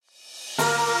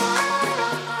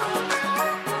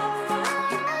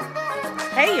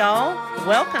Hey y'all,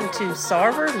 welcome to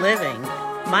Sarver Living.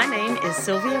 My name is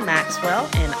Sylvia Maxwell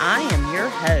and I am your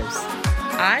host.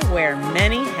 I wear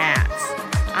many hats.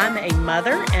 I'm a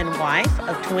mother and wife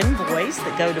of twin boys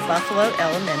that go to Buffalo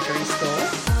Elementary School.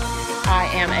 I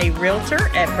am a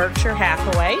realtor at Berkshire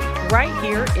Hathaway right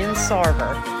here in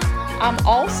Sarver. I'm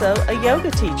also a yoga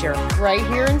teacher right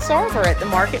here in Sarver at the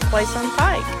Marketplace on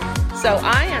Pike. So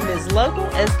I am as local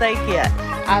as they get.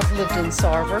 I've lived in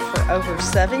Sarver for over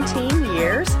 17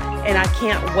 years, and I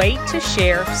can't wait to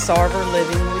share Sarver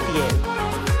Living with you.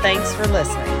 Thanks for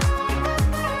listening.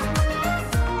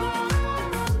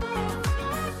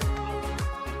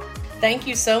 Thank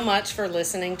you so much for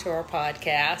listening to our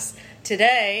podcast.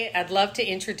 Today, I'd love to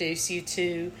introduce you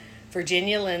to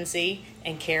Virginia Lindsay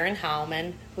and Karen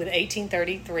Heilman with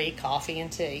 1833 Coffee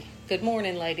and Tea. Good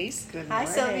morning, ladies. Good morning. Hi,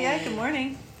 Sylvia. Good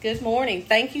morning. Good morning.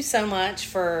 Thank you so much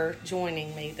for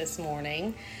joining me this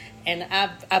morning. And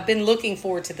I've been looking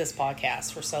forward to this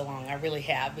podcast for so long. I really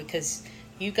have, because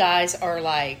you guys are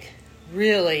like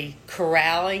really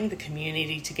corralling the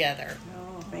community together.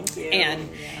 Oh, thank you.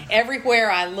 And everywhere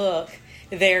I look,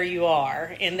 there you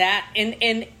are. And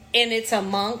it's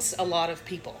amongst a lot of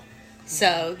people.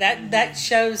 So that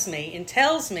shows me and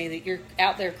tells me that you're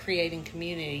out there creating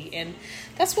community, and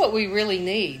that's what we really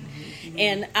need. Mm-hmm.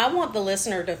 And I want the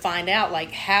listener to find out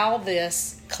like how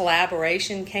this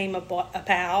collaboration came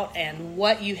about and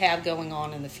what you have going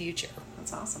on in the future.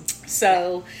 That's awesome.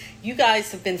 So you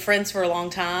guys have been friends for a long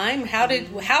time. How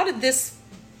did this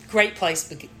great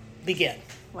place begin?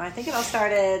 Well, I think it all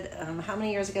started, how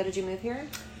many years ago did you move here?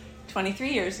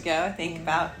 23 years ago, I think,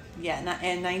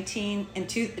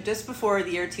 just before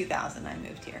the year 2000, I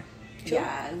moved here. Sure.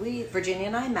 Yeah, Virginia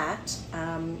and I met,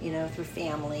 through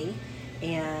family,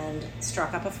 and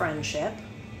struck up a friendship,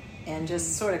 and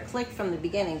just sort of clicked from the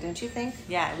beginning, don't you think?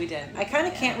 Yeah, we did. I kind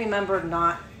of can't remember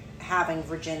not having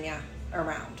Virginia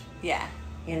around. Yeah.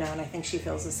 And I think she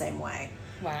feels the same way.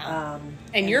 Wow.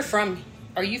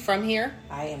 Are you from here?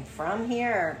 I am from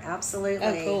here,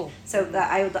 absolutely. Oh, cool. So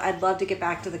I'd love to get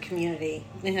back to the community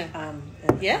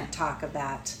and talk of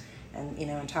that,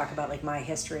 and talk about like my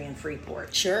history in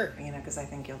Freeport. Sure. Because I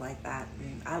think you'll like that,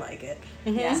 and I like it.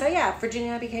 Mm-hmm. Yeah. So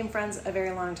Virginia and I became friends a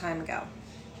very long time ago.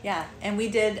 Yeah, and we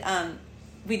did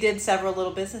several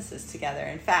little businesses together.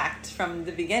 In fact, from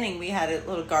the beginning, we had a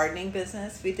little gardening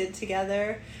business we did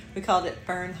together. We called it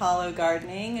Fern Hollow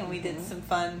Gardening, and we did some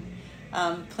fun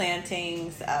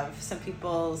plantings of some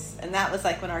people's, and that was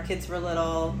like when our kids were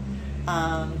little,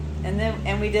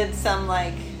 and we did some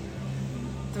like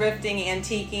thrifting,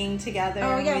 antiquing together.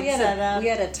 Oh yeah, we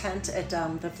had a tent at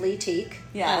the Flea Teak.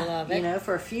 Yeah, I love it.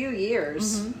 For a few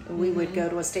years, we would go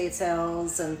to estate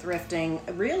sales and thrifting.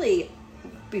 Really,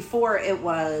 before it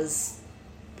was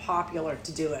popular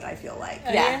to do it, I feel like.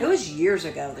 Yeah, it was years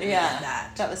ago that we did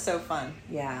that. That was so fun.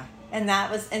 Yeah,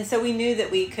 and so we knew that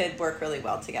we could work really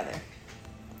well together.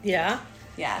 Yeah.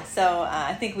 Yeah, so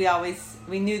I think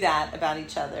we knew that about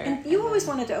each other. And you always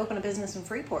wanted to open a business in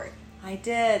Freeport. I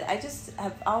did. I just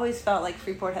have always felt like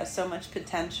Freeport has so much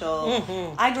potential.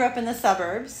 Mm-hmm. I grew up in the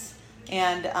suburbs,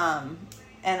 and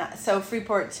so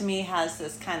Freeport to me has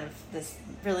this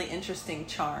really interesting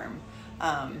charm.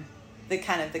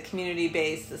 The community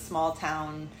base, the small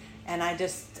town, and I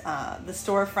just the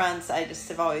storefronts. I just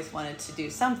have always wanted to do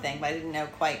something, but I didn't know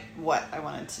quite what I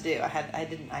wanted to do.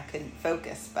 I couldn't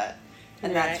focus,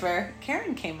 and that's where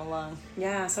Karen came along.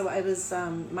 Yeah, so I was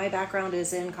my background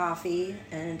is in coffee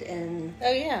and in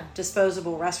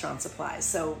disposable restaurant supplies.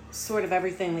 So sort of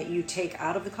everything that you take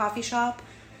out of the coffee shop,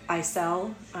 I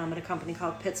sell at a company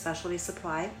called Pitt Specialty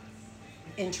Supply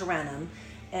in Tarentum.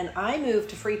 And I moved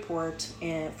to Freeport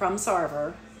from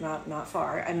Sarver, not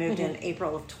far. I moved in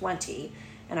April of 20,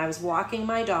 and I was walking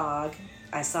my dog.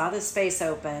 I saw this space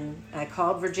open. I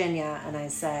called Virginia, and I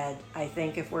said, I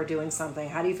think if we're doing something,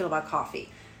 how do you feel about coffee?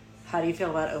 How do you feel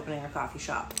about opening a coffee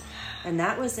shop? And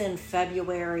that was in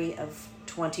February of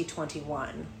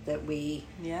 2021 that we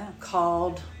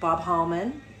called Bob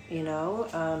Heilman,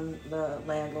 the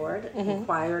landlord,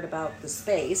 inquired about the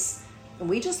space, and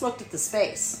we just looked at the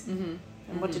space. Mm-hmm.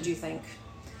 And what did you think?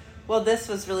 Well, this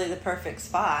was really the perfect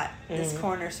spot, this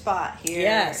corner spot here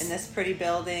in this pretty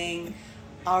building.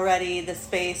 Already the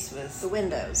space was... The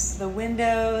windows,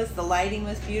 the lighting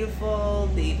was beautiful,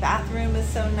 the bathroom is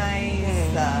so nice,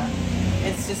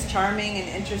 it's just charming and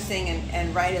interesting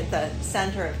and right at the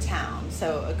center of town.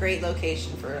 So a great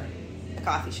location for a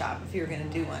coffee shop if you were going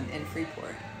to do one in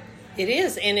Freeport. It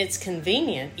is, and it's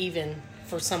convenient even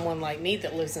for someone like me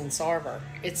that lives in Sarver.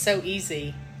 It's so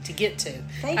easy to get to.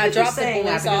 Thank you for saying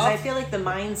that, because I feel like the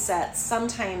mindset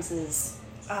sometimes is,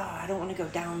 I don't want to go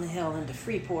down the hill into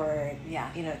Freeport.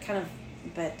 Yeah. It kind of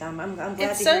But I'm glad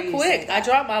it's to so hear you quick. say that. I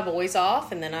drop my boys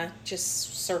off and then I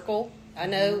just circle. I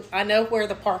know where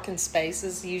the parking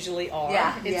spaces usually are.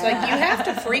 Yeah. It's like you have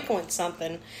to frequent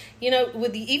something.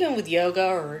 Even with yoga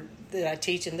or that I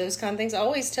teach and those kind of things, I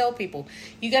always tell people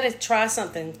you got to try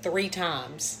something 3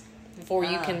 times before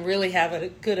you can really have a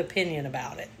good opinion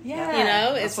about it. Yeah.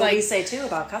 That's it's what like we say too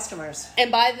about customers.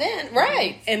 And by then,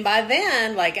 right. And by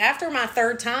then, like after my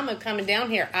 3rd time of coming down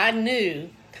here, I knew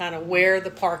kind of where the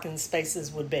parking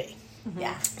spaces would be.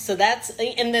 Yeah. So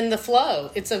and then the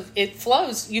flow. It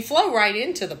flows. You flow right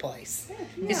into the place.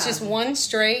 Yeah. It's just one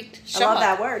straight shot. I love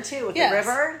that word too, with the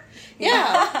river.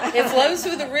 Yeah. It flows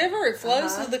with the river. It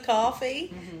flows with the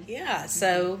coffee. Mm-hmm. Yeah.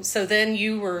 So then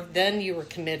you were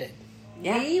committed.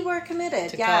 Yeah. We were committed.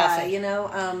 To coffee.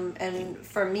 coffee. And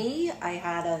for me, I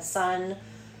had a son,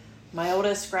 my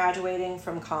oldest graduating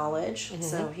from college,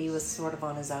 so he was sort of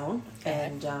on his own,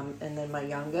 and then my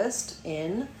youngest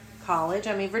in college.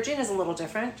 I mean, Virginia's a little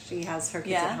different. She has her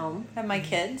kids at home. I have my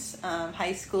kids,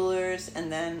 high schoolers,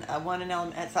 and then one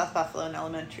at South Buffalo in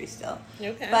elementary still.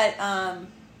 Okay. But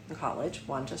in college,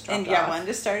 one just dropped off. Yeah, one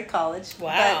just started college.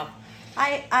 Wow.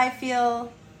 But I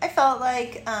felt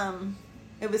like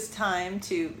it was time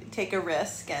to take a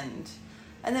risk, and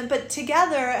then but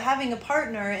together having a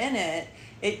partner in it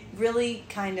really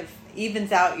kind of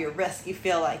evens out your risk. You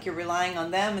feel like you're relying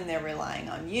on them and they're relying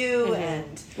on you.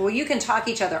 And you can talk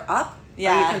each other up, or you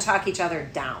can talk each other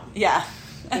down. Yeah.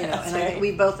 And I think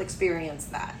we both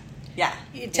experienced that. Yeah.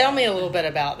 Tell me a little bit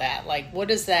about that. Like, what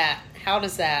is that? How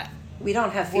does that? We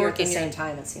don't have fear at the same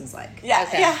time, it seems like. Yeah.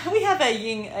 Okay. Yeah. We have a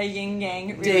yin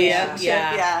yang relationship.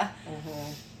 Yeah.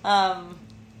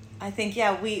 I think,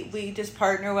 we just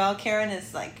partner well. Karen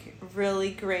is like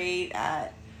really great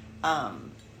at,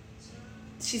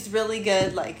 she's really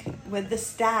good like with the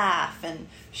staff, and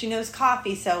she knows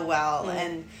coffee so well,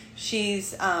 and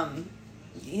she's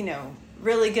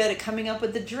really good at coming up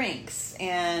with the drinks,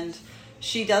 and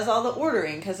she does all the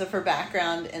ordering because of her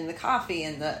background in the coffee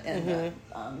and the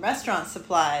restaurant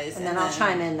supplies. And then I'll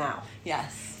chime in now.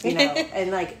 Yes.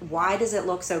 And like, why does it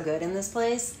look so good in this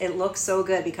place? It looks so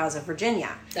good because of Virginia,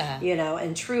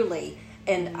 and truly.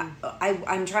 And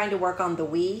I'm trying to work on the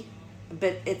we,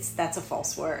 but that's a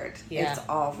false word. Yeah. It's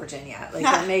all Virginia. Like,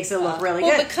 that makes it look really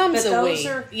well, good. It becomes but a those we.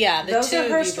 Are, the those two are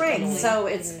her of you strengths. So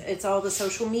it's all the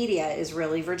social media is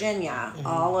really Virginia.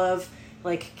 All of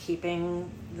like keeping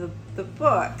the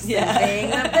books and paying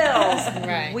the bills.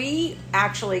 Right. We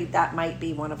actually, that might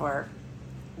be one of our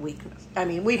weakness. I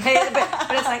mean, we pay it, but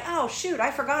it's like, oh shoot,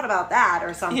 I forgot about that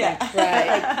or something. Right. But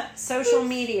like social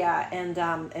media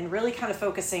and really kind of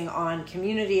focusing on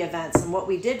community events. And what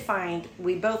we did find,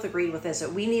 we both agreed with this,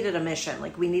 that we needed a mission.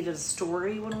 Like, we needed a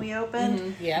story when we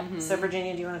opened. Yeah. So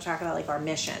Virginia, do you want to talk about like our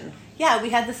mission? Yeah, we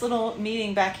had this little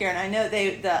meeting back here, and I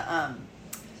know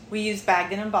we use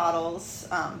Bagden and Bottles.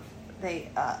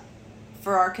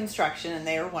 For our construction, and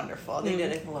they were wonderful. They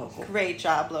did a great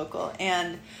job local.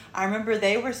 And I remember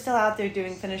they were still out there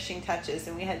doing finishing touches,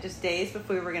 and we had just days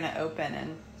before we were going to open.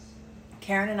 And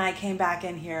Karen and I came back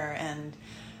in here, and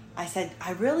I said,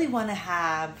 I really want to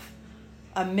have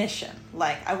a mission.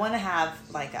 Like, I want to have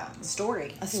like a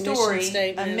story, a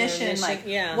mission. Like,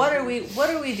 what are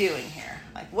we doing here?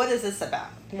 Like, what is this about?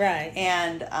 Right.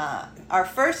 And our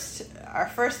first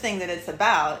thing that it's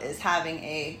about is having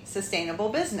a sustainable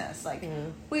business. Like,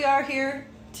 we are here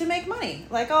to make money,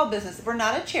 like all business. We're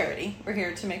not a charity. We're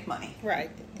here to make money. Right.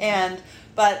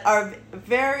 But our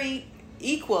very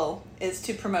equal is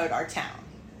to promote our town.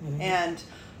 And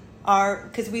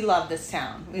because we love this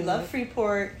town. We love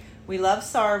Freeport. We love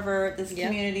Sarver. This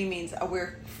community means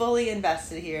we're fully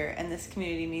invested here, and this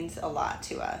community means a lot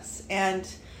to us. And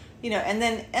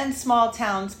and small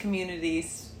towns,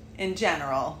 communities in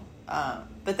general.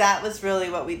 But that was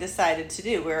really what we decided to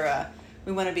do.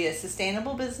 We want to be a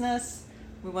sustainable business.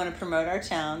 We want to promote our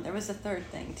town. There was a third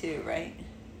thing too, right?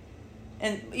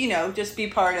 And, just be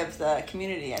part of the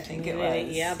community, I think it was.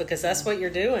 Yeah, because that's what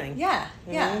you're doing. Yeah,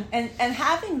 yeah. And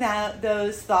having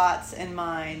those thoughts in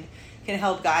mind can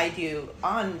help guide you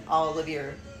on all of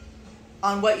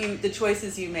the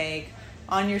choices you make,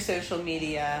 on your social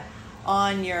media,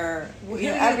 on your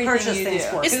everything you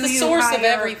do. It's the source of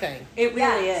everything. It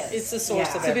really is. It's the source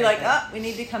of everything. So be like, we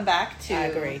need to come back to I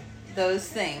agree. those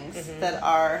things that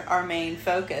are our main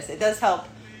focus. It does help.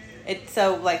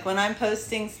 So like when I'm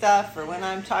posting stuff or when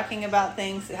I'm talking about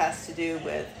things, it has to do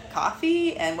with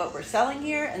coffee and what we're selling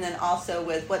here, and then also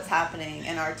with what's happening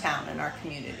in our town and our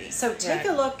community. So take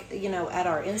a look, at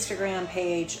our Instagram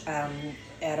page,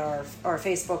 at our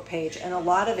Facebook page, and a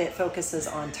lot of it focuses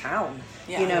on town.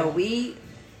 Yeah. We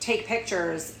take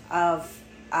pictures of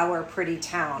our pretty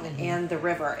town and the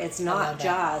river. It's not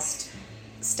just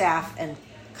staff and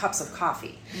cups of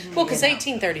coffee. Well, because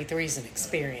 1833 is an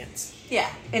experience. Yeah,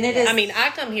 and it is. I mean, I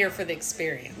come here for the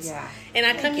experience. Yeah, and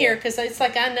I come here because it's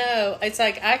like I know. It's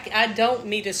like I don't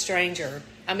meet a stranger.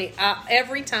 I mean,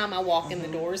 every time I walk in the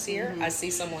doors here, I see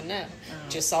someone new.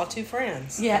 Just saw two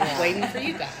friends. Yeah, waiting for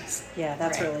you guys. Yeah,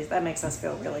 that's really, that makes us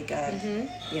feel really good.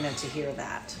 To hear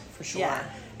that for sure. Yeah.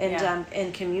 And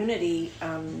in community,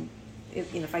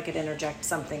 if I could interject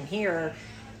something here,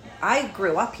 I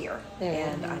grew up here,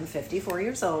 and I'm 54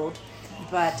 years old.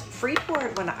 But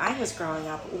Freeport, when I was growing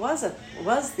up,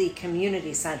 was the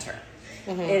community center.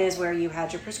 It is where you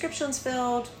had your prescriptions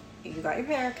filled, you got your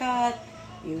hair cut,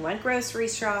 you went grocery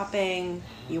shopping,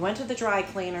 you went to the dry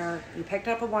cleaner, you picked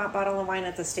up a bottle of wine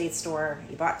at the state store,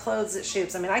 you bought clothes at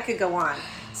Shoop's. I mean, I could go on.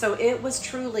 So it was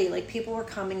truly like people were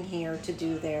coming here to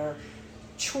do their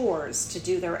chores, to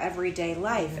do their everyday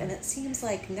life. And it seems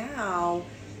like now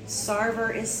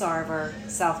Sarver is Sarver,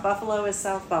 South Buffalo is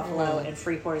South Buffalo, and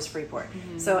Freeport is Freeport.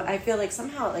 So I feel like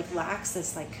somehow it like lacks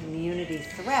this like community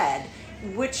thread,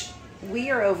 which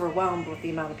we are overwhelmed with the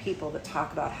amount of people that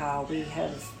talk about how we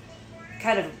have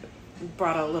kind of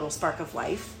brought a little spark of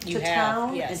life to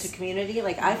town and to community.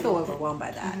 Like I feel overwhelmed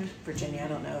by that, Virginia. I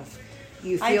don't know if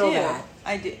you feel that.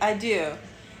 I do.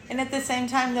 And at the same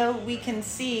time, though, we can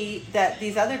see that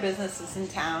these other businesses in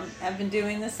town have been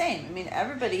doing the same. I mean,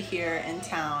 everybody here in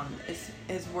town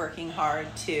is working hard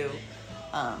to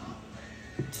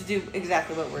do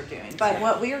exactly what we're doing. But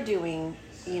what we're doing,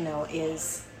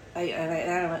 is, I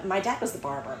don't know, my dad was the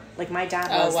barber. Like my dad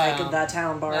was like the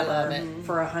town barber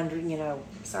for 100.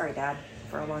 Sorry, Dad,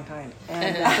 for a long time.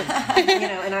 And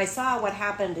and I saw what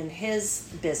happened in his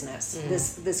business,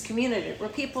 this community where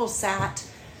people sat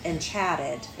and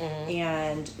chatted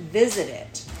and visited.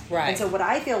 Right. And so what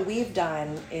I feel we've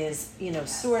done is,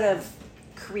 sort of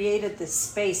created this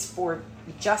space for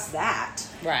just that.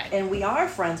 Right. And we are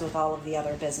friends with all of the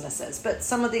other businesses. But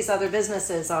some of these other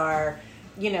businesses are,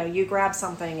 you grab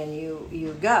something and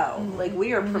you go. Like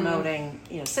we are promoting,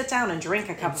 sit down and drink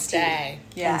a cup of tea.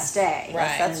 And stay.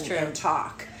 Right. That's true. And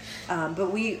talk.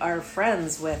 But we are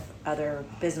friends with other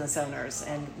business owners,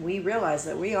 and we realize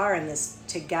that we are in this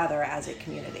together as a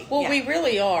community. Well, we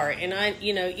really are, and I,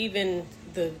 even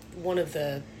one of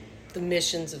the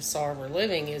missions of Sarver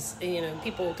Living is,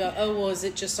 people go, oh, well, is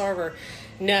it just Sarver?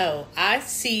 No, I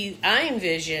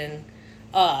envision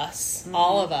us,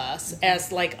 all of us,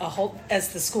 as like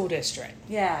as the school district.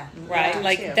 Yeah. Right?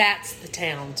 Like that's the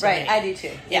town to me. I do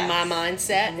too. In my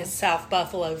mindset, it's South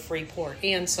Buffalo, Freeport,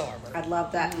 and Sarver. I'd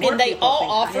love that. And they all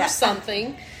offer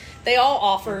something. They all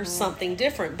offer something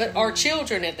different. But our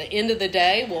children, at the end of the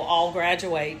day, will all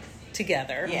graduate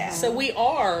together. Yeah. So we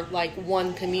are like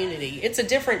one community. It's a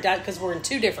different, because we're in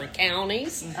two different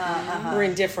counties. We're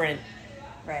in different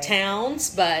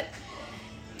towns, but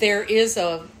there's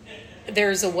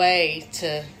a way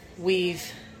to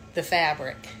weave the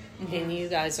fabric, and you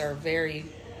guys are very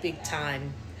big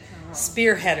time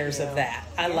spearheaders of that.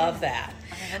 I love that.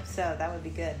 I hope so. That would be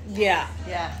good. Yeah.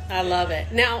 I love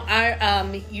it. Now,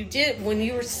 you did, when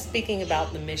you were speaking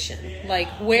about the mission, like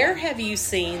where have you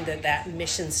seen that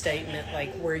mission statement,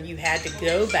 like where you had to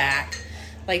go back,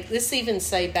 like let's even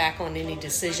say back on any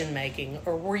decision making,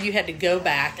 or where you had to go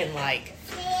back and like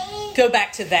go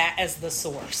back to that as the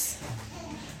source?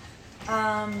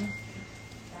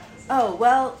 Oh,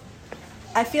 well,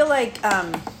 I feel like,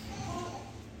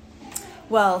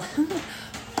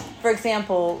 for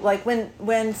example, like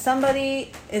when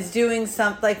somebody is doing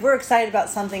something, like we're excited about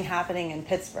something happening in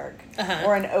Pittsburgh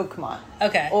or in Oakmont.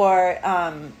 Okay. Or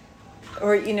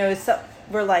so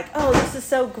we're like, oh, this is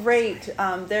so great.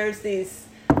 There's these,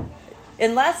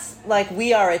 unless like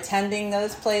we are attending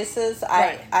those places,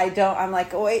 I'm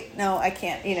like, oh, wait, no, I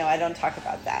can't, I don't talk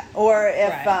about that. Or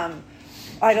if,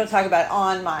 I don't talk about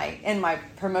it in my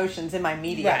promotions, in my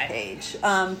media page.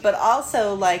 But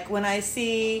also, like, when I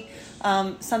see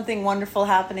something wonderful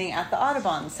happening at the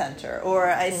Audubon Center, or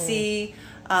I see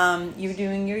you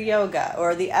doing your yoga,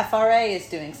 or the FRA is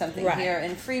doing something here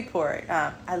in Freeport.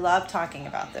 I love talking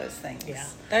about those things. Yeah,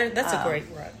 that's a great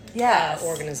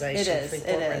organization, it is,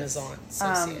 Freeport Renaissance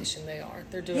Association.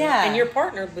 They're doing it. Yeah. And you're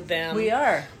partnered with them. We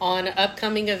are. On an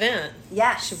upcoming event.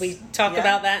 Yes. Should we talk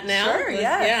about that now? Sure,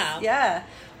 yes. Yeah.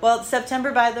 Well,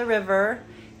 September by the River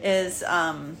is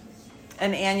an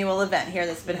annual event here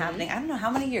that's been happening. I don't know, how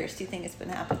many years do you think it's been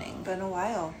happening? Been a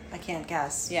while. I can't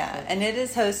guess. Yeah, and it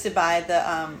is hosted by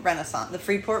the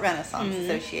Freeport Renaissance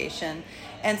Association.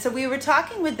 And so we were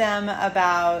talking with them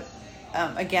about,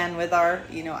 again, with our,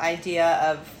 idea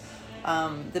of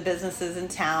the businesses in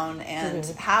town and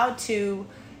how to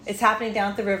It's happening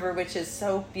down at the river, which is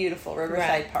so beautiful,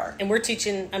 Riverside Park. And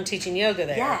I'm teaching yoga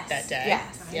there that day.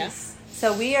 Yes. Yes.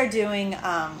 So we are doing,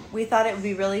 we thought it would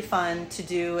be really fun to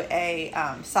do a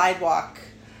sidewalk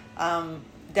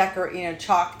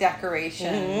chalk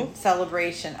decoration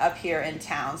celebration up here in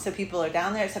town. So people are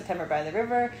down there at September by the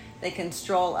River. They can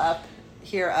stroll up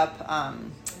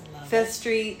 5th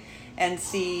Street and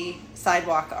see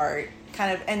sidewalk art.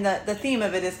 Kind of, and the theme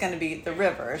of it is going to be the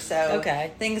river. So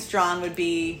things drawn would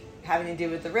be having to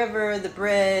do with the river, the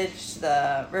bridge,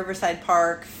 the Riverside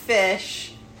Park,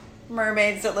 fish,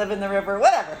 mermaids that live in the river,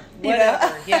 whatever.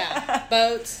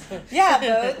 Boats.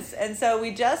 Boats. And so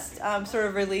we just sort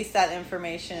of released that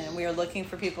information, and we are looking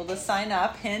for people to sign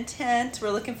up. Hint, hint.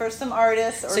 We're looking for some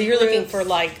artists. So you're looking for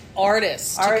like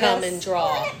artists to come and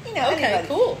draw. Anybody.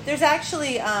 Cool. There's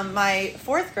actually my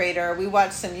 4th grader. We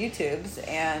watched some YouTubes,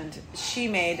 and she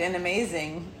made an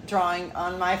amazing drawing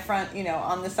on my front,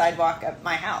 on the sidewalk of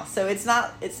my house. So it's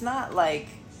not like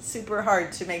super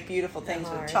hard to make beautiful things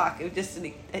with chalk.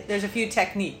 There's a few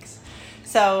techniques.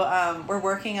 So we're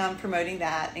working on promoting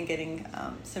that and getting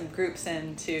some groups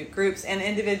and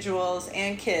individuals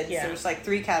and kids. There's like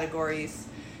 3 categories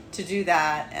to do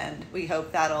that, and we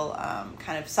hope that'll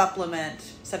kind of supplement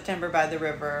September by the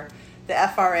River. The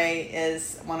FRA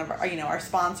is one of our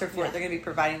sponsor for it. They're going to be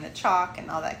providing the chalk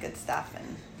and all that good stuff,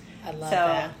 and I love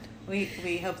that.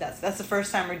 We hope that's the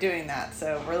first time we're doing that,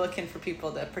 so we're looking for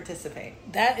people to participate.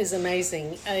 That is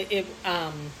amazing.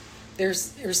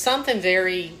 There's something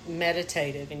very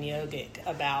meditative and yogic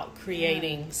about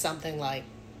creating something like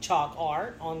chalk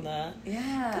art on the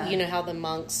how the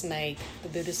monks make, the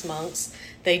Buddhist monks,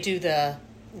 they do the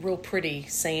real pretty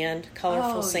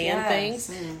colorful sand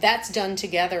things. That's done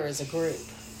together as a group,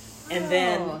 and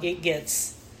then it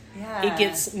gets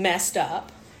messed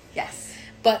up. Yes.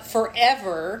 But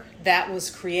forever, that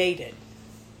was created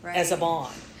as a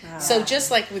bond. So just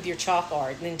like with your chalk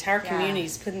art, the entire community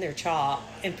is putting their chalk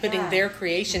and putting their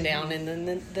creation down, and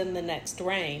then the next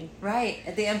rain,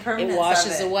 the impermanence it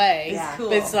washes of it away. Is cool.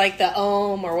 But it's like the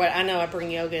Om, or what I know I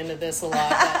bring yoga into this a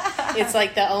lot. But it's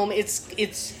like the Om.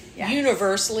 It's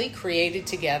universally created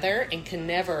together and can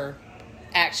never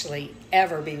actually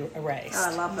ever be erased.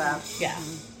 Oh, I love that. Yeah.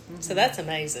 So that's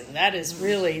amazing. That is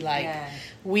really like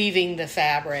weaving the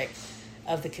fabric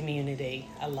of the community.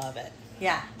 I love it.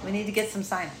 Yeah, we need to get some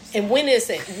signups. And when is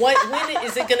it? When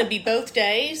is it going to be both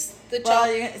days?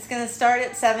 It's going to start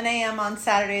at 7 a.m. on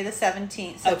Saturday the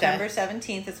 17th. September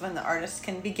 17th is when the artists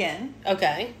can begin.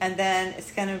 Okay. And then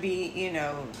it's going to be,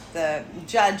 the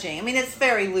judging. I mean, it's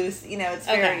very loose.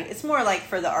 It's more like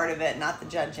for the art of it, not the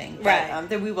judging. But,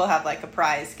 then we will have like a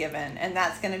prize given, and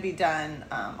that's going to be done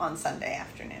on Sunday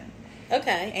afternoon.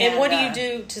 Okay. And what do you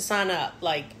do to sign up?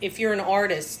 Like, if you're an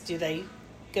artist, do they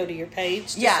go to your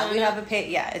page? We have a page.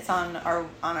 Yeah, it's on our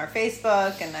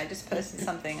Facebook, and I just posted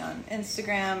something on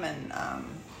Instagram, and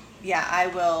I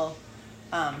will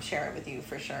share it with you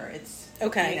for sure. It's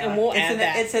and we'll add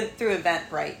that. It's through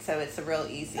Eventbrite, so it's a real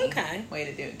easy way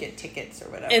to do it. Get tickets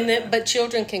or whatever. And but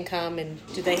children can come, and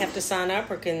do they have to sign up,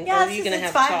 or are you going to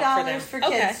have $5 for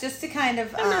kids, just to kind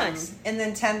of nice. And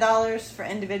then $10 for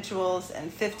individuals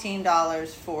and $15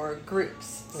 for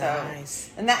groups. So,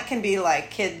 nice. And that can be like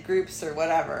kid groups or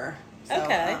whatever. So,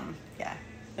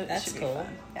 that's cool.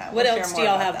 Fun. Yeah, what else do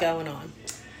y'all have going on?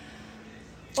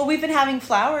 Well, we've been having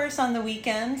flowers on the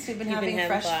weekends. We've been having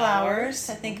fresh flowers.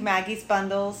 I think Maggie's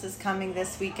Bundles is coming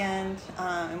this weekend.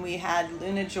 And we had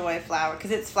Luna Joy flower,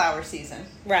 because it's flower season.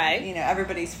 Right.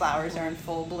 Everybody's flowers are in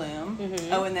full bloom.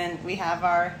 Mm-hmm. Oh, and then we have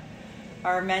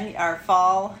our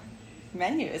fall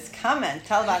menu is coming.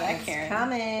 Tell about that, Karen. It's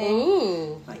coming.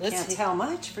 Ooh. I can't tell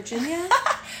much, Virginia.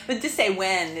 But just say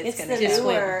when it's going to be.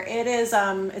 It is,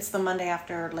 it's the Monday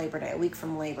after Labor Day, a week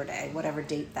from Labor Day, whatever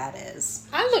date that is.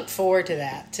 I look forward to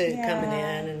that, coming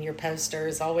in, and your poster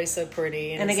is always so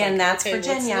pretty. And again, that's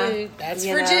Virginia. That's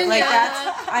Virginia.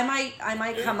 I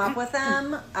might come up with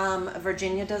them.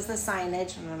 Virginia does the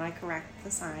signage, and then I correct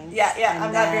the signs.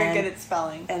 I'm not very good at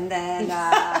spelling. And then,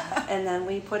 and then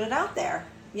we put it out there.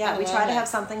 Yeah, we try to have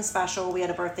something special. We had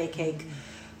a birthday cake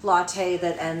latte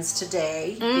that ends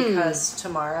today because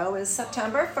tomorrow is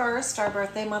September 1st. Our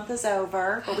birthday month is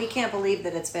over, but we can't believe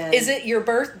that it's been... Is it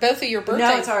both of your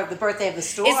birthdays? No, it's the birthday of the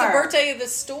store. It's the birthday of the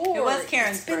store. It was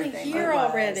Karen's birthday. It's been a year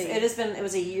already. It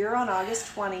was a year on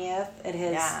August 20th. It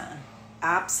has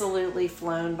absolutely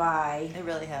flown by. It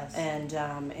really has. And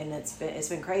it's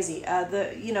been crazy.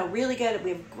 Really good.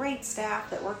 We have great staff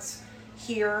that works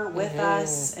here with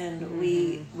us, and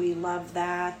we love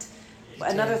that.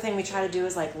 Another thing we try to do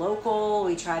is like local.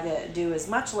 We try to do as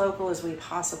much local as we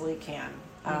possibly can.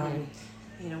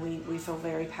 we feel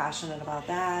very passionate about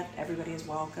that. Everybody is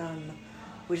welcome.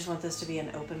 We just want this to be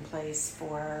an open place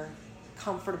for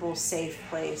comfortable, safe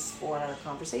place for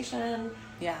conversation,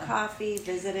 coffee,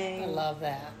 visiting. I love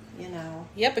that.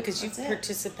 Yeah, because you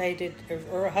participated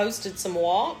or hosted some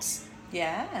walks.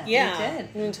 Yeah, we did.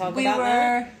 You want to talk about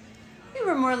that? We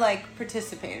were more like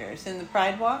participators in the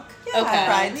Pride Walk. Yeah,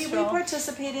 Pride we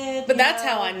participated. But that's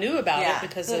how I knew about it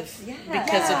because of you.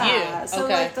 So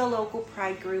like the local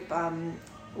Pride group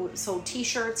sold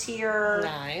T-shirts here.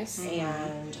 Nice.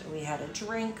 And we had a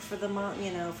drink for the month,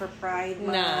 for Pride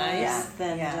Month. Nice.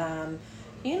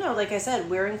 And like I said,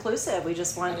 we're inclusive. We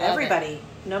just want everybody,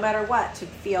 no matter what, to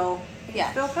feel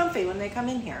comfy when they come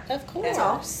in here. Of course. That's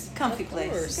all. Comfy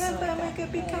place. Make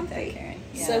it be comfy.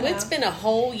 So it's been a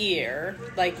whole year.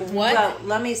 Like what? Well,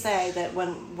 let me say that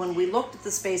when we looked at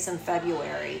the space in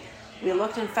February, we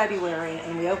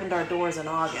opened our doors in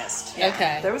August. Yeah.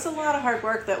 Okay. There was a lot of hard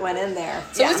work that went in there.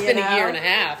 So it's been a year and a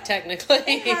half, technically.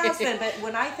 It has been, but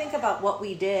when I think about what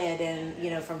we did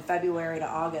and, from February to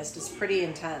August, it's pretty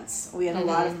intense. We had a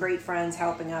lot of great friends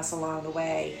helping us along the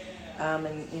way,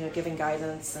 and, giving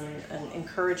guidance and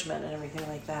encouragement and everything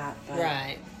like that. But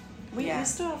right. We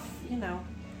still have,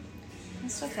 we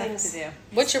still have things to do.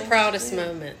 What's your proudest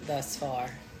moment thus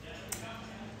far?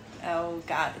 Oh,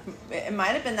 God. It might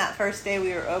have been that first day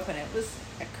we were open. It was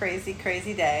a crazy,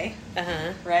 crazy day.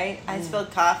 Uh-huh. Right? I spilled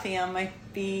coffee on my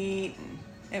feet.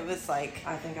 It was like...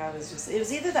 I think I was just... It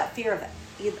was either that fear of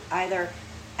either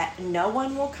no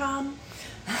one will come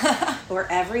or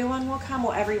everyone will come.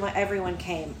 Well, everyone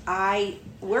came.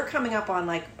 We're coming up on,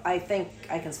 I think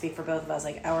I can speak for both of us,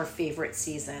 our favorite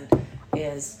season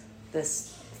is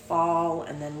this fall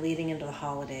and then leading into the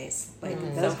holidays.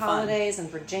 Those holidays in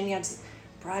Virginia...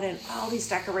 brought in all these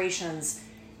decorations,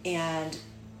 and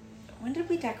when did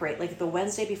we decorate? The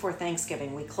Wednesday before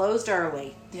Thanksgiving. We closed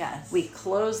early. Yes. We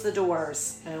closed the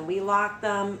doors and we locked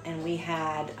them, and we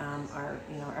had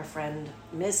our friend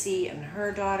Missy and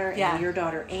her daughter and your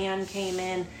daughter Ann came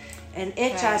in, and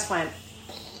it just went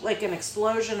like an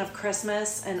explosion of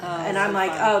Christmas, and I'm like,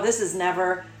 fun. Oh, this is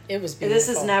never. It was beautiful. This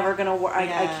is never gonna work.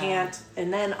 I can't.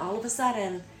 And then all of a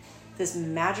sudden, this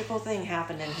magical thing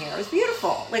happened in here. It was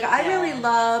beautiful. I really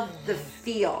loved the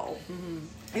feel. Mm-hmm.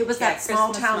 It was that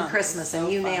small town Christmas, so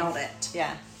and you nailed it.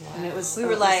 Yeah. Wow. And it was. We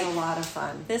were like, a lot of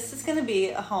fun. This is going to be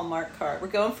a Hallmark card. We're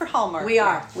going for Hallmark. We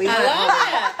are.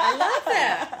 I love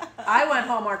that. I went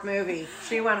Hallmark movie.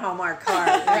 She went Hallmark card.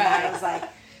 Right. I was like,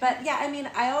 but yeah.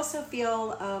 I also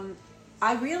feel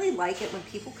I really like it when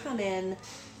people come in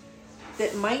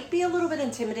that might be a little bit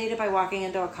intimidated by walking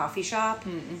into a coffee shop,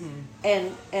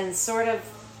 and sort of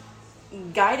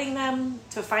guiding them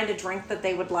to find a drink that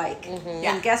they would like. Mm-hmm.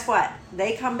 And guess what?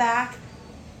 They come back.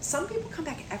 Some people come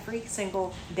back every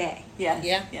single day.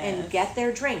 And get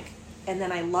their drink. And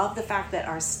then I love the fact that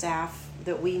our staff,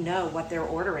 that we know what they're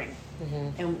ordering.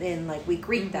 Mm-hmm. And we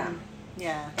greet them.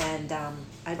 Yeah. And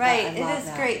I it is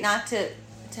that. Great not to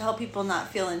help people not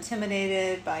feel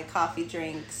intimidated by coffee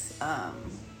drinks,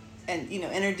 and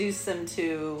introduce them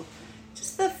to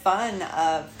just the fun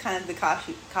of kind of the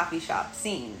coffee shop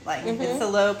scene. It's a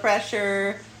low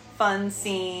pressure, fun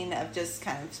scene of just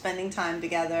kind of spending time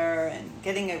together and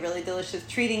getting a really delicious,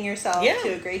 treating yourself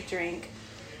to a great drink.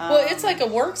 Well, it's like a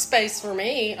workspace for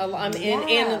me.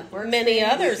 And many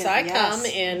others. I come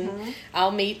and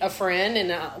I'll meet a friend,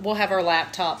 and we'll have our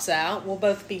laptops out. We'll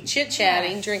both be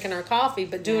chit-chatting, drinking our coffee,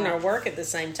 but doing our work at the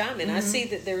same time. And I see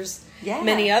that there's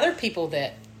many other people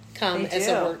that come as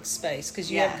a workspace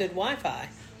because you have good Wi-Fi.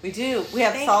 We do. We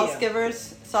have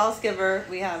SolSkiver.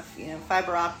 We have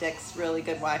fiber optics, really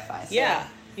good Wi-Fi. So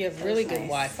you have really good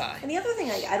Wi-Fi. And the other thing,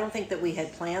 I don't think that we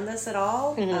had planned this at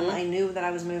all. I knew that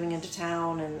I was moving into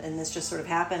town, and this just sort of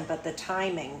happened. But the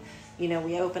timing,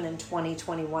 we opened in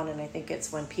 2021, and I think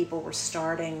it's when people were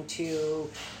starting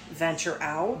to venture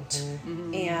out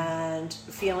and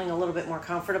feeling a little bit more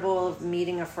comfortable of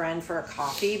meeting a friend for a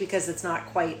coffee, because it's not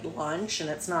quite lunch and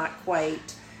it's not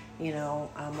quite,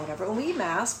 whatever. And we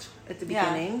masked at the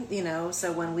beginning,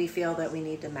 so when we feel that we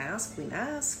need to mask, we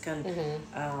mask. And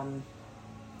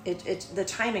the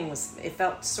timing it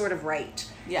felt sort of right.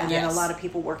 Yeah. And then a lot of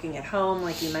people working at home,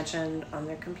 like you mentioned, on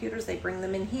their computers, they bring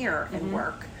them in here and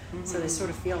work. So they sort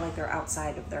of feel like they're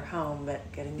outside of their home, but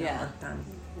getting their work done.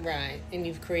 Right. And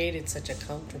you've created such a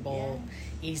comfortable,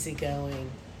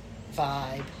 easygoing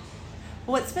vibe.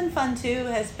 What's been fun too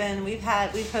has been we've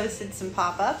hosted some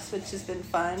pop-ups, which has been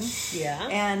fun. Yeah.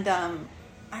 And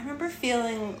I remember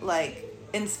feeling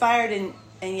inspired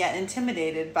and yet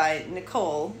intimidated by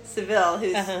Nicole Seville,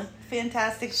 who's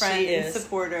fantastic friend and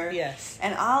supporter. Yes.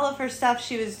 And all of her stuff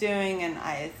she was doing, and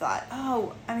I thought,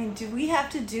 do we have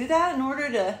to do that in order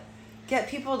to get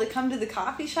people to come to the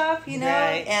coffee shop, you know?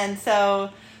 Right. And so,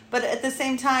 but at the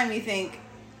same time, you think,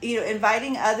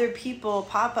 inviting other people,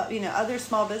 pop up, other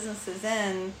small businesses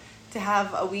in to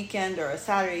have a weekend or a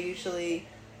Saturday usually,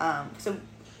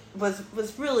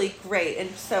 was really great. And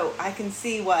so I can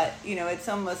see what, it's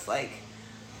almost like,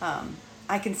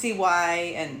 I can see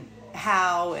why and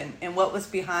how and what was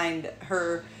behind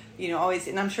her, always,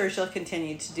 and I'm sure she'll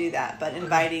continue to do that, but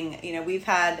inviting, we've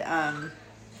had,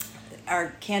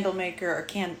 our candle maker,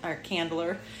 our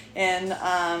candler, and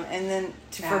then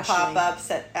for pop-ups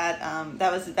at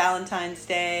that was Valentine's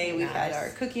Day. We've had our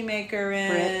cookie maker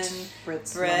in.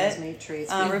 Britt's made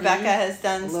treats. Rebecca has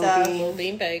done stuff. Little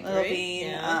Bean Bakery. Little Bean.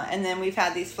 Yeah. And then we've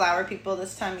had these flower people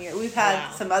this time of year. We've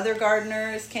had some other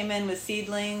gardeners came in with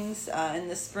seedlings in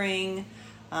the spring.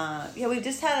 We've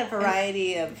just had a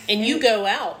variety of. And you go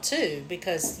out too,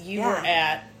 because you were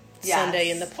at Sunday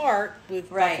in the Park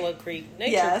with Buffalo Creek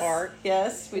Nature Park.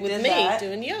 Yes, we with did me that.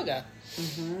 Doing yoga.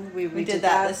 Mm-hmm. We did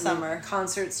that this summer.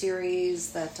 Concert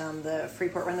series that the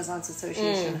Freeport Renaissance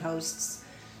Association hosts.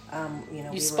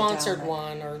 You sponsored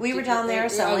one, or we were down there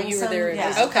selling some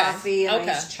coffee and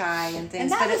iced chai and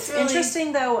things. But it's really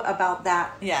interesting though about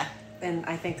that. Yeah, and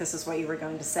I think this is what you were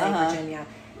going to say, Virginia,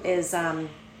 is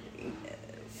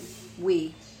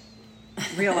we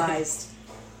realized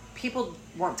people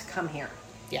want to come here.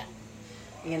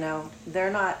 Yeah. They're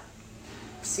not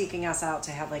seeking us out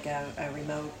to have like a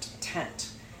remote tent.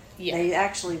 Yeah. They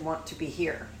actually want to be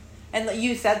here. And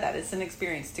you said that it's an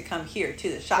experience to come here to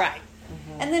the shop. Right.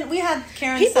 Mm-hmm. And then we had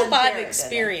Karen's people son buy Jared the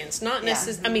experience, not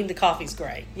necessarily. I mean, the coffee's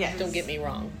great. Yes. Don't get me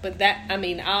wrong. But that,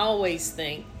 I always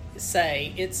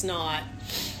say it's not,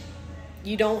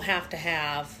 you don't have to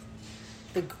have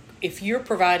if you're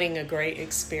providing a great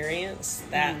experience,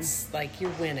 that's like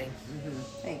you're winning. Mm-hmm.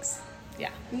 Thanks.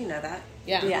 Yeah. You know that.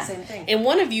 Yeah. The same thing. And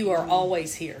one of you are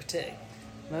always here too.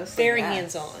 Mostly, very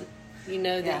hands-on. You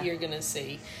know that you're going to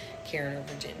see Karen or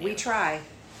Virginia. We try.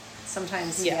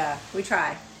 Sometimes, we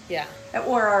try. Yeah.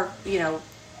 Or,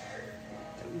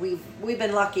 we've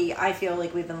been lucky. I feel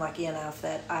like we've been lucky enough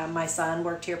that my son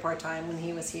worked here part-time when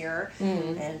he was here.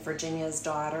 Mm-hmm. And Virginia's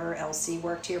daughter, Elsie,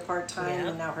 worked here part-time.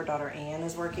 And now her daughter, Ann,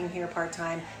 is working here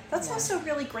part-time. That's also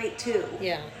really great, too.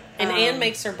 Yeah. And Ann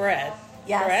makes her bread.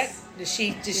 Yes. Correct? Does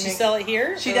she sell it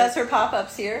here? She does her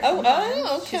pop-ups here. Oh,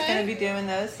 okay. She's going to be doing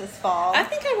those this fall. I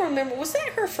think I remember. Was that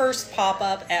her first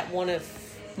pop-up at one of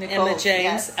Nicole, Emma James?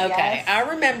 Yes, okay. Yes. I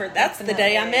remember. That's the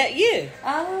day I met you.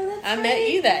 Oh, that's I met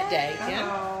you that day.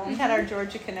 Yeah. Oh. We had our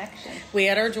Georgia connection. We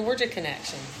had our Georgia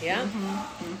connection. Yeah. Mm-hmm.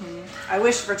 Mm-hmm. I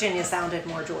wish Virginia sounded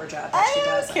more Georgia, but she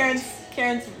doesn't.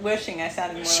 Karen's wishing I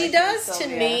sounded more she like does Sylvia.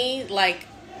 To me like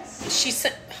I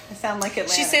sound like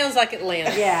Atlanta. She sounds like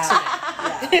Atlanta. Yeah.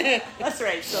 That's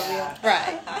right, Sylvia.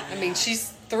 Right. I mean,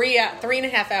 she's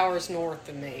 3.5 hours north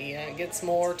of me. It gets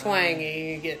more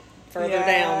twangy. You get further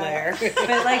down there.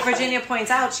 But like Virginia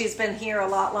points out, she's been here a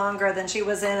lot longer than she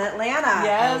was in Atlanta.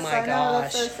 Yes, oh my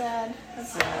gosh. That's so sad.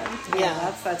 That's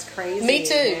sad. That's crazy. Me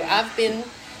too. Man.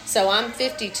 I'm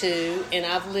 52 and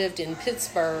I've lived in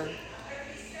Pittsburgh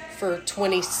for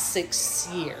 26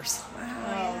 years.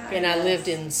 Wow. And I lived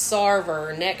in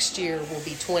Sarver. Next year will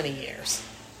be 20 years.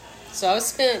 So I've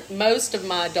spent most of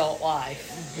my adult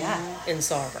life in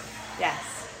Sarver.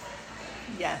 Yes.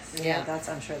 Yes. Yeah.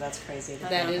 I'm sure that's crazy.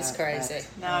 That is crazy.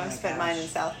 No, I've spent mine in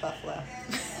South Buffalo.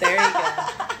 There you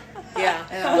go.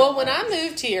 Yeah. Well, when I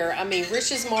moved here,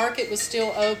 Rich's Market was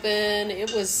still open.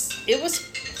 It was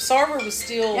Sarver was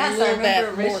still a little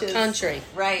bit more country.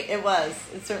 Right, it was.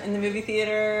 It's in the movie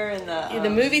theater and the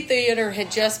movie theater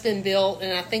had just been built,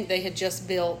 and I think they had just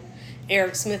built.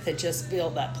 Eric Smith had just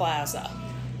built that plaza.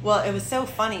 Well, it was so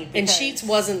funny because and Sheets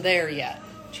wasn't there yet.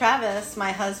 Travis,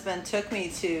 my husband, took me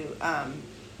to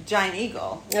Giant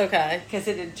Eagle. Okay. Because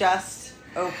it had just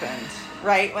opened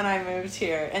right when I moved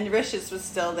here, and Rich's was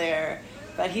still there.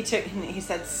 But he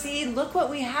said, "See, look what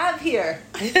we have here."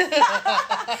 He's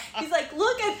like,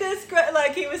 "Look at this!"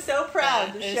 Like he was so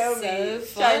proud to show me.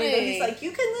 Funny. He's like,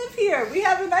 "You can live here. We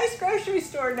have a nice grocery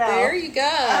store now." There you go.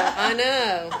 I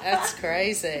know. That's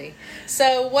crazy.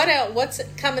 So what else? What's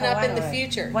coming up in the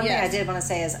future? One thing I did want to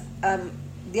say is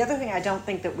the other thing I don't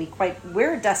think that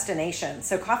we're a destination.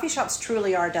 So coffee shops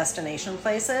truly are destination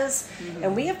places,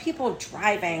 and we have people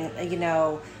driving,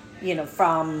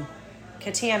 from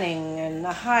Katanning and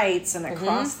the Heights and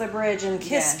across the bridge in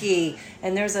Kiski.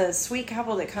 And there's a sweet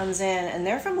couple that comes in, and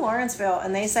they're from Lawrenceville,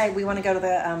 and they say, we want to go to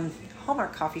the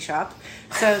Hallmark coffee shop.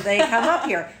 So they come up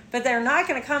here. But they're not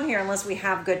going to come here unless we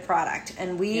have good product.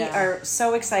 And we are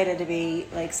so excited to be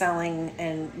like selling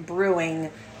and brewing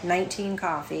 19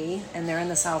 coffee, and they're in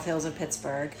the South Hills of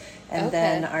Pittsburgh. And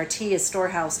then our tea is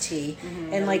Storehouse Tea.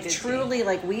 And like truly tea.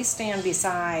 Like we stand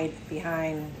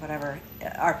behind whatever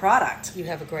our product. You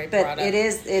have a great but product. It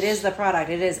is the product.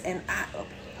 It is. And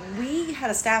we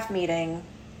had a staff meeting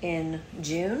in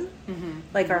June.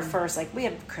 Like our first, like we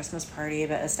had a Christmas party,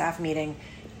 but a staff meeting.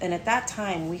 And at that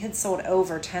time, we had sold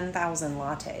over 10,000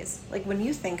 lattes. Like, when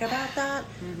you think about that,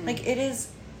 like, it is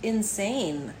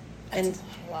insane. And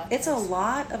it's a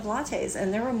lot of lattes.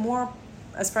 And there were more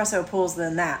espresso pools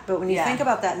than that. But when you think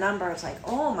about that number, it's like,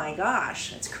 oh my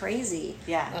gosh, it's crazy.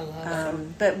 Yeah. I love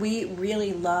it. But we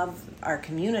really love our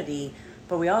community.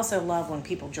 But we also love when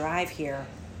people drive here.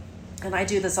 And I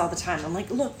do this all the time. I'm like,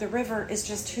 look, the river is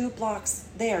just 2 blocks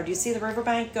there. Do you see the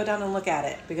riverbank? Go down and look at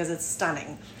it because it's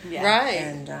stunning. Yeah. Right.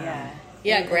 And,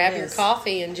 grab your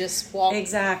coffee and just walk.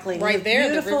 Exactly. Right there.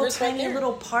 Beautiful, the river's tiny right there.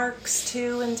 little parks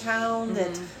too in town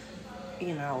that,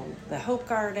 you know, the Hope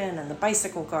Garden and the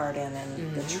Bicycle Garden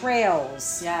and the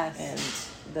trails.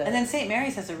 Yes. And then St.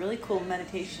 Mary's has a really cool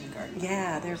meditation garden.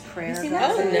 Yeah, their prayer seen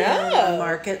garden that? on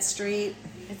Market Street.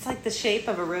 It's like the shape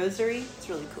of a rosary. It's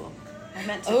really cool. I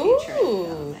meant to feature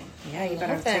it. Yeah, you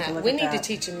better Love take a that. look We at need that. to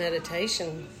teach a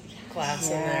meditation class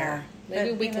in there.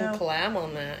 Maybe we can collab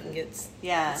on that and get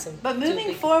some. But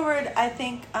moving forward, I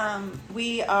think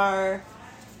we are,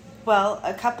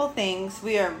 a couple things.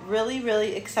 We are really,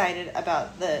 really excited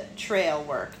about the trail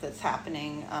work that's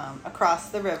happening across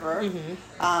the river.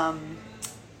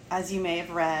 As you may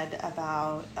have read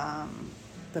about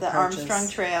the Armstrong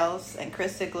Trails, and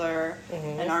Chris Ziegler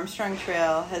and Armstrong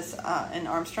Trail in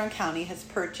Armstrong County has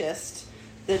purchased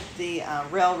the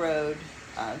railroad.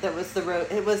 That was the road.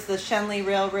 It was the Shenley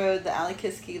Railroad, the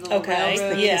Alikiski little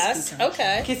railroad. Yes.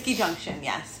 Kiski Junction.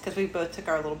 Yes, because we both took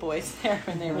our little boys there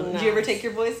when they were. Nice. Did you ever take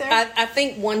your boys there? I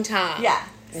think one time. Yeah.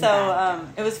 So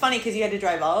it was funny because you had to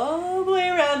drive all the way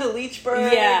around to Leechburg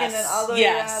and then all the way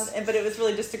around. But it was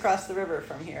really just across the river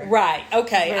from here. Right.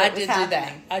 Okay. I did do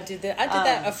that. I did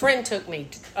that. A friend took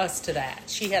us to that.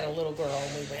 She had a little girl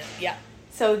and we went. Yeah.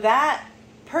 So that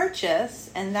purchase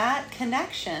and that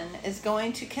connection is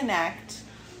going to connect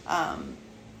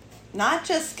not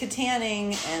just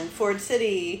Katanning and Ford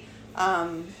City,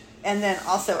 and then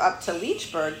also up to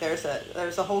Leechburg.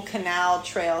 There's a whole canal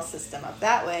trail system up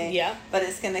that way. Yeah. But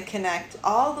it's going to connect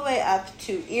all the way up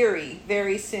to Erie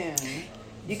very soon.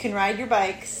 You can ride your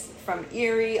bikes from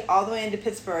Erie all the way into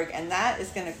Pittsburgh, and that is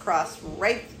going to cross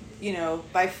right,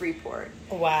 by Freeport.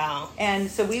 Wow. And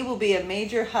so we will be a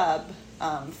major hub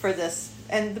for this.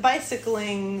 And the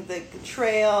bicycling, the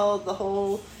trail, the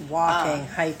whole... Walking,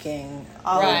 hiking.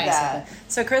 All of that.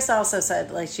 So Chris also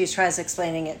said, like, she tries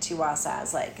explaining it to us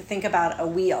as, like, think about a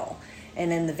wheel.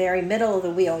 And in the very middle of the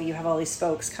wheel, you have all these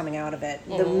spokes coming out of it.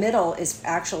 The middle is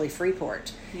actually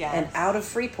Freeport. Yes. And out of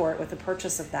Freeport, with the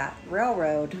purchase of that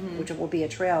railroad, which will be a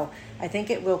trail, I think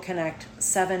it will connect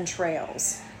 7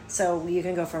 trails. So you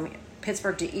can go from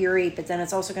Pittsburgh to Erie, but then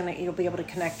it's also you'll be able to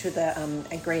connect to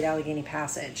the Great Allegheny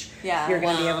Passage. Yeah, you're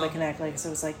going to be able to connect,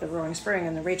 so it's like the Roaring Spring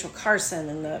and the Rachel Carson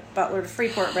and the Butler to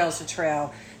Freeport Rails to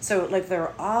Trail. So like there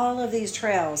are all of these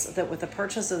trails that with the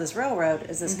purchase of this railroad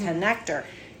is this connector.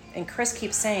 And Chris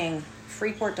keeps saying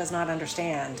Freeport does not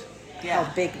understand how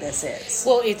big this is.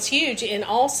 Well, it's huge, and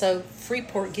also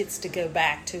Freeport gets to go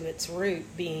back to its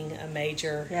root being a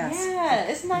major. Yes. Yeah,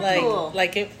 isn't that cool?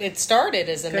 Like it started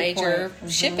as a major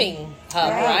shipping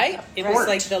hub, right? It was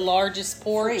like the largest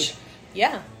port. Free.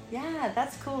 Yeah. Yeah,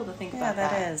 that's cool to think about. Yeah,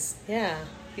 that is. Yeah.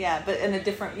 Yeah, but in a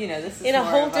different, this is in more a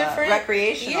whole of different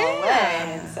recreational way,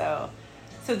 and so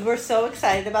we're so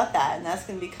excited about that, and that's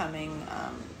going to be coming.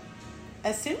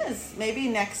 As soon as maybe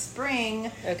next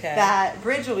spring, that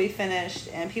bridge will be finished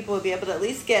and people will be able to at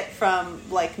least get from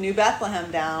like New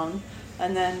Bethlehem down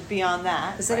and then beyond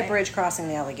that. Is it a bridge crossing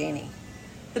the Allegheny?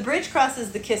 The bridge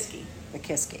crosses the Kiski. The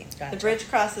Kiski. Gotcha. The bridge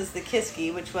crosses the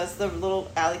Kiski, which was the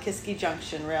little Alikiski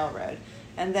Junction Railroad.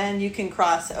 And then you can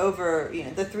cross over,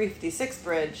 the 356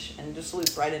 bridge and just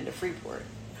loop right into Freeport.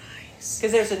 Nice.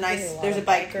 Because there's a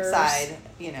bike side,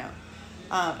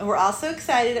 and we're also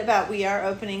excited about, we are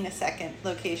opening a second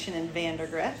location in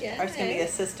Vandergrift. Yay. It's going to be a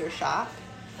sister shop.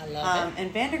 I love it.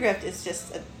 And Vandergrift is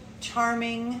just a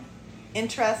charming,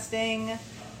 interesting,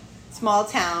 small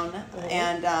town.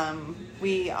 And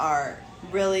we are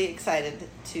really excited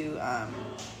to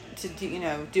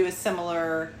do a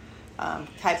similar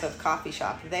type of coffee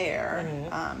shop there.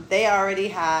 They already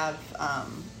have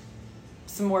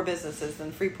some more businesses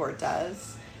than Freeport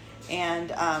does.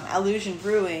 And Illusion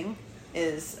Brewing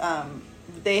is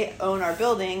they own our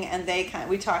building, and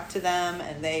we talked to them,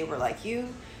 and they were like, you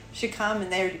should come,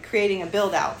 and they're creating a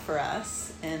build out for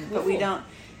us, but we don't,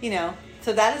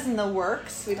 so that is in the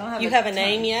works. We don't have. You have a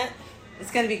name yet?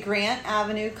 It's going to be Grant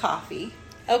Avenue Coffee.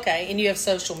 Okay, and you have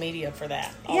social media for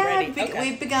that already? Yeah,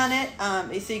 we've begun it.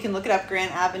 So you can look it up,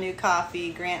 Grant Avenue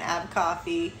Coffee, Grant Ave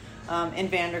Coffee, in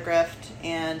Vandergrift,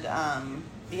 and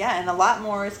and a lot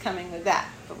more is coming with that.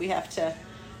 But we have to,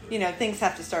 things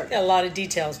have to start. Got a lot of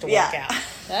details to work out.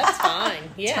 That's fine.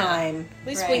 Yeah, time. At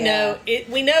least we know it.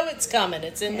 We know it's coming.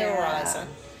 It's in the horizon.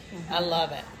 I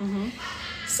love it.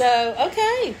 So,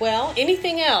 okay. Well,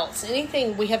 anything else?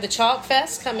 We have the Chalk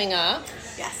Fest coming up.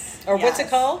 Yes. Or what's it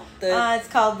called? It's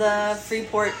called the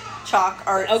Freeport Chalk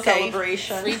Art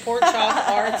Celebration. Freeport Chalk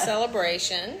Art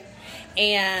Celebration.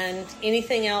 And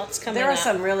anything else coming up? There are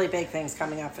some really big things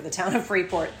coming up for the town of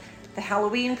Freeport. The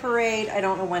Halloween parade, I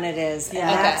don't know when it is. And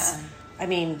that's, I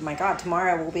mean, my God,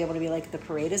 tomorrow we'll be able to be like, the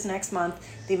parade is next month.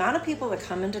 The amount of people that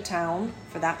come into town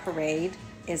for that parade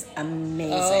is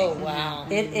amazing. Oh, wow.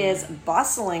 It is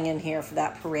bustling in here for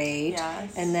that parade.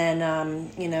 Yes. And then,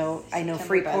 I know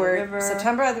Freeport,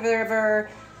 September at the River.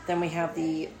 Then we have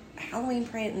the Halloween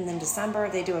parade. And then December,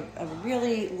 they do a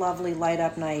really lovely light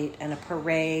up night and a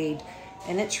parade.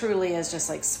 And it truly is just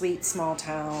like sweet small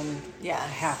town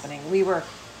happening. We were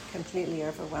completely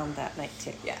overwhelmed that night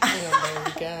too. Yeah. Oh, there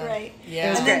we go. Right.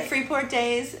 Yeah. And then Freeport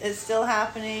Days is still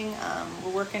happening.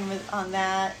 We're working on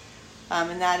that.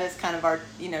 And that is kind of our,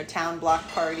 town block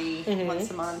party once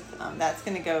a month. That's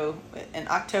going to go in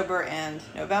October and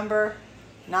November.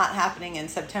 Not happening in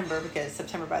September because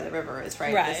September by the River is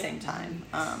right at the same time.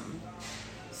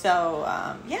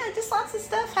 Just lots of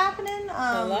stuff happening.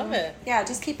 I love it. Yeah,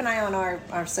 just keep an eye on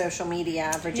our social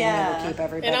media. Virginia will keep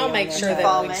everybody. And I'll make sure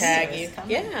that we tag you.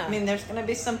 Yeah. I mean, there's going to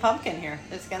be some pumpkin here.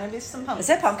 There's going to be some pumpkin. Is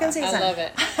it pumpkin season? I love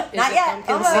it. Not yet.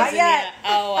 Not yet.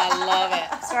 Oh, I love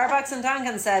it. Starbucks and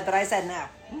Dunkin' said, but I said no.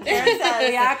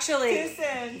 We actually,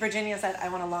 Virginia said, I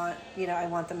want to launch, I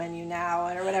want the menu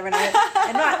now or whatever.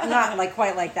 And not like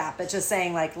quite like that, but just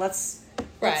saying like, let's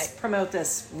promote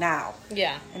this now.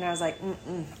 Yeah. And I was like,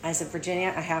 I said,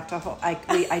 Virginia, I have to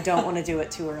I don't want to do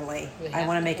it too early. I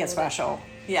want to make it special.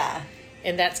 Yeah.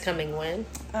 And that's coming when?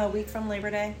 A week from Labor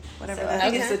Day, whatever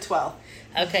I think it's the 12th.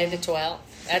 Okay, the 12th.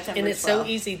 And it's 12th. so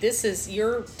easy. This is,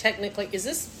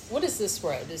 what is this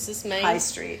road? Is this Main? High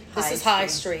Street. This is High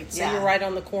Street. So you're right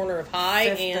on the corner of High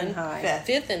and High.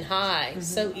 Fifth and High.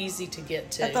 So easy to get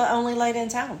to. At the only light in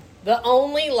town. The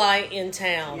only light in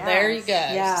town. Yes. There you go.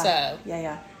 Yeah. So.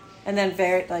 Yeah. And then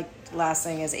last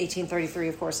thing is 1833,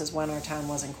 of course, is when our town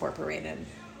was incorporated.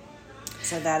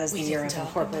 So that is the year of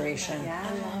incorporation. Yeah.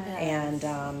 I love it. And,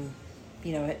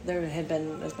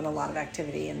 there's been a lot of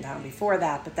activity in town before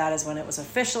that, but that is when it was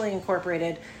officially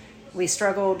incorporated. We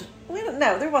struggled.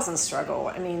 There wasn't struggle.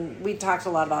 I mean, we talked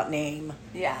a lot about name.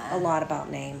 Yeah. A lot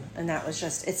about name. And that was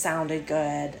just, it sounded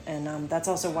good. And that's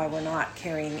also why we're not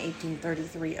carrying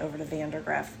 1833 over to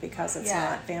Vandergrift, because it's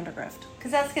not Vandergrift.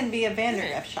 Because that's going to be a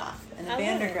Vandergrift shop. And a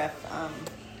Vandergrift...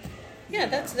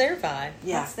 that's their vibe.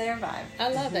 Yeah. That's their vibe. I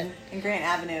love it. And Grant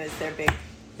Avenue is their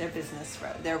business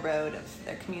road, their road of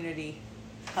their community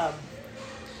hub.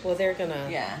 Well, they're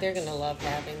gonna love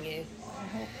having you.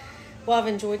 Well, I've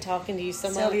enjoyed talking to you so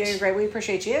much. Sylvia, you're great. We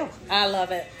appreciate you. I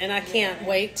love it, and I can't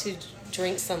wait to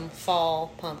drink some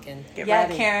fall pumpkin. Get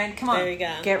ready. Karen, come on. There you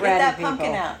go. Get ready, that people.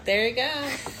 pumpkin out. There you go.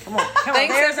 Come on.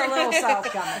 There's a little south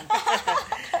coming.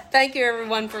 Thank you,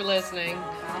 everyone, for listening.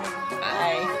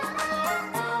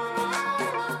 Bye.